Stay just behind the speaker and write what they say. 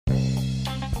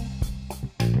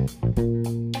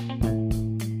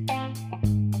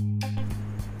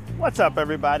What's up,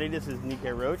 everybody? This is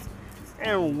Nikkei Roach,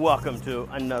 and welcome to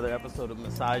another episode of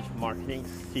Massage Marketing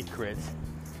Secrets.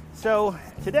 So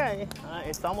today,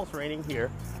 it's almost raining here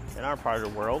in our part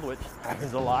of the world, which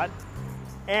happens a lot.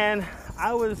 And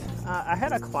I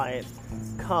had a client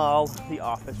call the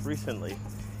office recently,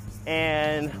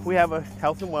 and we have a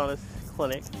health and wellness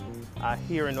clinic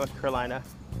here in North Carolina,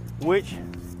 which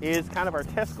is kind of our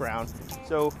test ground.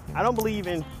 So I don't believe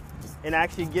in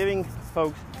actually giving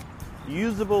folks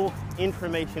usable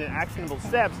information and actionable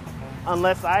steps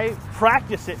unless I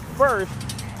practice it first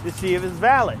to see if it's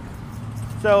valid.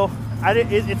 So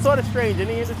it's sort of strange in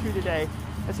the industry today.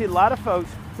 I see a lot of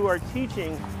folks who are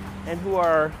teaching and who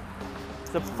are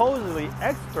supposedly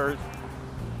experts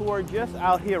who are just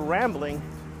out here rambling,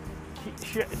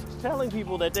 telling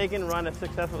people that they can run a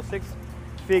successful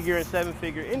 6-figure and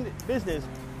 7-figure business,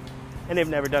 and they've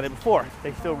never done it before.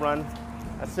 They still run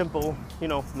a simple,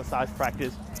 massage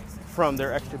practice from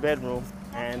their extra bedroom,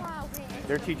 and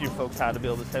they're teaching folks how to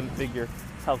build a 7-figure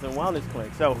health and wellness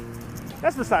clinic. So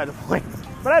that's beside the point,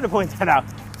 but I had to point that out.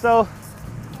 So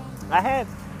I had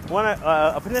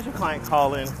a potential client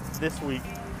call in this week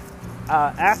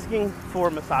asking for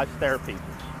massage therapy.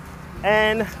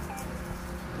 And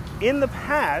in the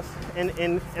past,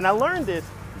 and I learned this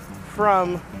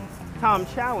from Tom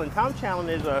Challen. Tom Challen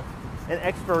is an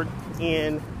expert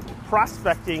in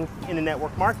prospecting in the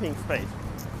network marketing space.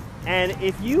 And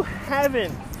if you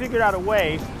haven't figured out a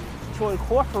way to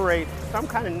incorporate some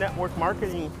kind of network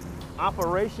marketing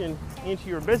operation into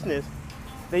your business,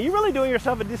 then you're really doing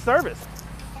yourself a disservice.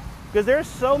 Because there's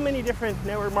so many different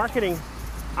network marketing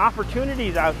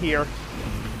opportunities out here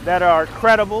that are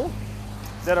credible,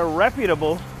 that are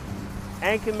reputable,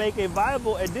 and can make a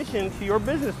viable addition to your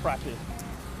business practice.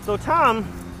 So Tom,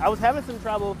 I was having some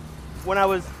trouble when I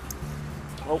was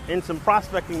in some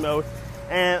prospecting mode.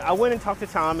 And I went and talked to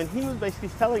Tom, and he was basically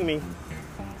telling me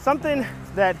something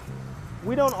that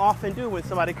we don't often do when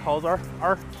somebody calls our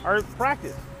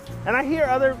practice. And I hear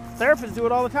other therapists do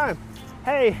it all the time.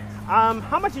 Hey,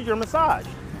 how much is your massage?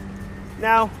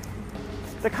 Now,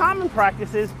 the common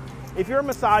practice is if your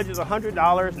massage is $100,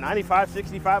 $95,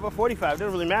 $65, or $45, it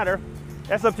doesn't really matter.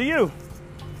 That's up to you.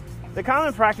 The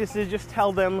common practice is just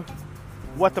tell them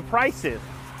what the price is.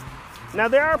 Now,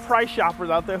 there are price shoppers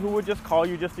out there who would just call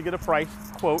you just to get a price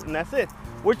quote, and that's it.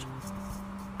 Which,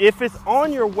 if it's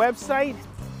on your website,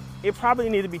 it probably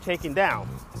needs to be taken down.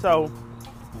 So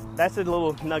that's a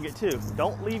little nugget too.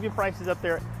 Don't leave your prices up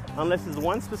there unless it's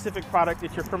one specific product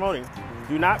that you're promoting.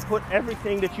 Do not put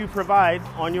everything that you provide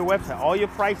on your website, all your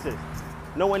prices.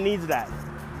 No one needs that.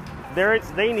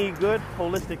 They need good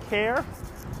holistic care,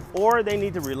 or they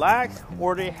need to relax,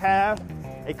 or they have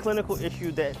a clinical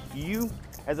issue that you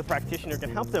as a practitioner can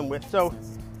help them with. So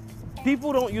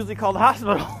people don't usually call the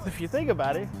hospital. If you think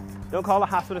about it, don't call the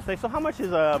hospital and say, so how much is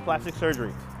plastic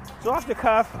surgery? So off the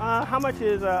cuff, how much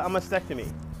is a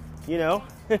mastectomy?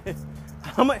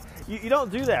 How much? You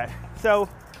don't do that. So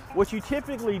what you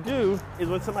typically do is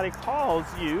when somebody calls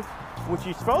you, what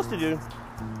you're supposed to do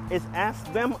is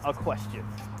ask them a question.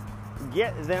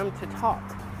 Get them to talk.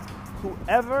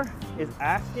 Whoever is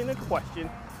asking a question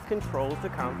controls the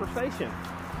conversation.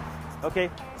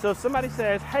 Okay, so if somebody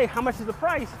says, hey, how much is the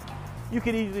price? You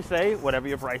could easily say, whatever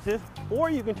your price is, or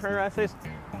you can turn around and say,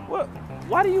 well,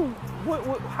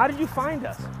 how did you find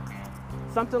us?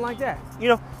 Something like that.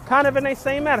 Kind of in the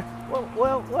same manner.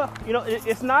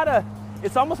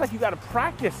 It's almost like you got to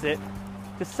practice it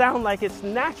to sound like it's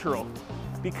natural.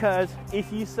 Because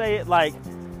if you say it like,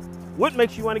 what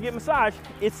makes you want to get massage?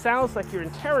 It sounds like you're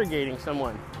interrogating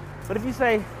someone. But if you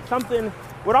say something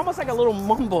with almost like a little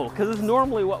mumble, because it's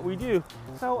normally what we do.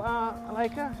 So,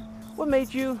 what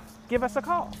made you give us a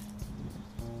call?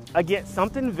 Again,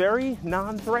 something very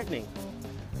non-threatening.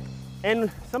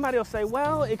 And somebody will say,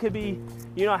 well, it could be,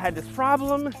 I had this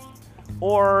problem,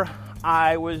 or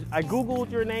I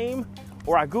Googled your name,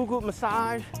 or I Googled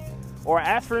massage, or I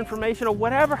asked for information, or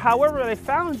whatever, however they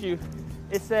found you.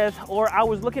 It says, or I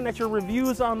was looking at your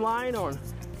reviews online on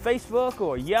Facebook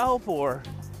or Yelp or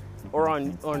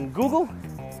on Google.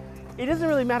 It doesn't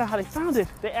really matter how they found it.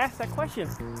 They ask that question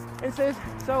and says,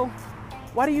 so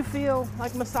why do you feel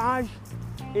like massage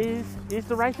is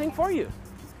the right thing for you?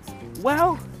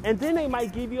 Well, and then they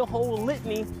might give you a whole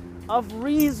litany of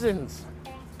reasons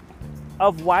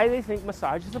of why they think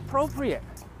massage is appropriate.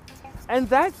 And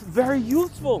that's very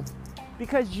useful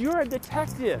because you're a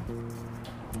detective.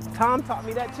 Tom taught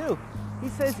me that too. He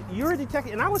says, you're a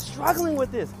detective. And I was struggling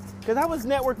with this because I was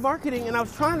network marketing and I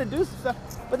was trying to do stuff.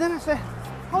 But then I said,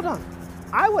 hold on.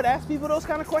 I would ask people those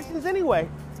kind of questions anyway.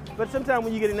 But sometimes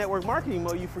when you get in network marketing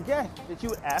mode, you forget that you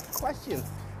would ask questions.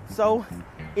 So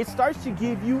it starts to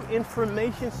give you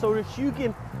information so that you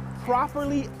can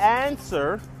properly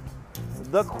answer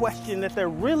the question that they're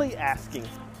really asking.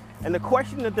 And the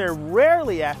question that they're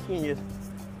rarely asking is,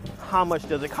 how much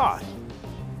does it cost?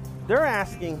 They're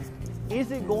asking,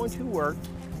 is it going to work,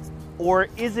 or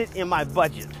is it in my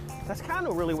budget? That's kind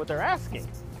of really what they're asking.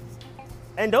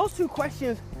 And those two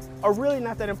questions are really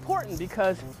not that important,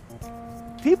 because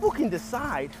people can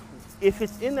decide if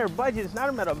it's in their budget. It's not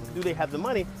a matter of do they have the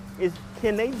money, is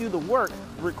can they do the work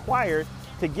required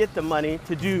to get the money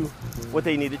to do what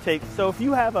they need to take. So if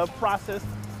you have a process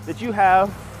that you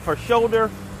have for shoulder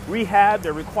rehab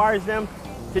that requires them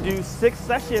to do 6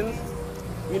 sessions,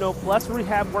 plus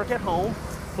rehab work at home,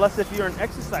 plus if you're an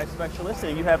exercise specialist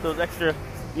and you have those extra,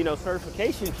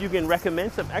 certifications, you can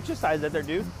recommend some exercise that they're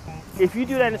due. If you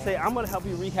do that and say, I'm going to help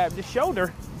you rehab the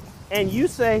shoulder, and you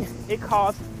say it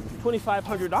costs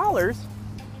 $2,500,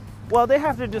 well, they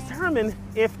have to determine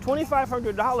if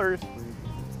 $2,500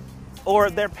 or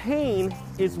their pain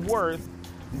is worth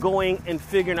going and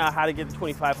figuring out how to get the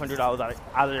 $2,500 out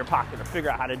of their pocket, or figure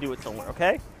out how to do it somewhere,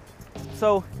 okay?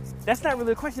 So that's not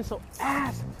really a question. So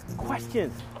ask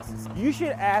questions. You should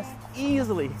ask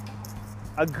easily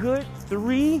a good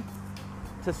 3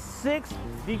 to 6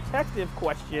 detective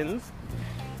questions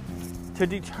to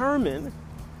determine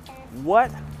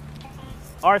what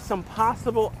are some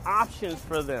possible options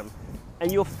for them.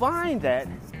 And you'll find that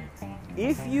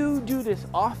if you do this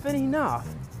often enough,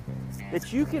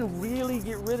 that you can really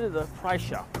get rid of the price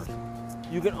shoppers.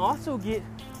 You can also get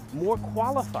more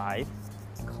qualified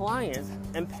clients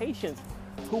and patients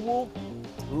who will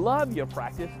love your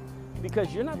practice,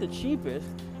 because you're not the cheapest,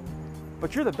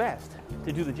 but you're the best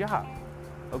to do the job,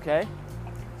 okay?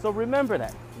 So remember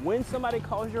that. When somebody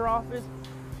calls your office,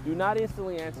 do not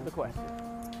instantly answer the question.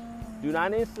 Do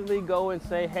not instantly go and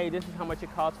say, hey, this is how much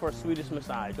it costs for a Swedish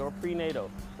massage, or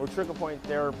prenatal, or trigger point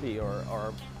therapy,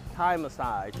 or Thai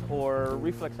massage, or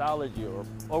reflexology,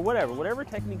 or whatever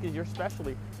technique is your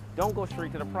specialty. Don't go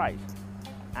straight to the price.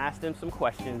 Ask them some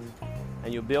questions,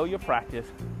 and you'll build your practice.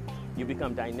 You'll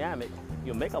become dynamic.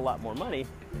 You'll make a lot more money,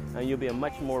 and you'll be a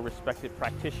much more respected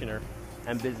practitioner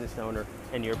and business owner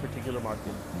in your particular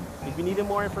market. If you need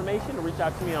more information, reach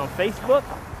out to me on Facebook,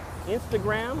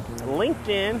 Instagram,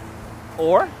 LinkedIn,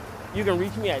 or you can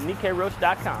reach me at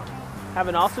NikkeiRoach.com. Have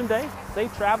an awesome day,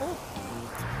 safe travels,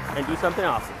 and do something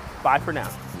awesome. Bye for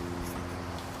now.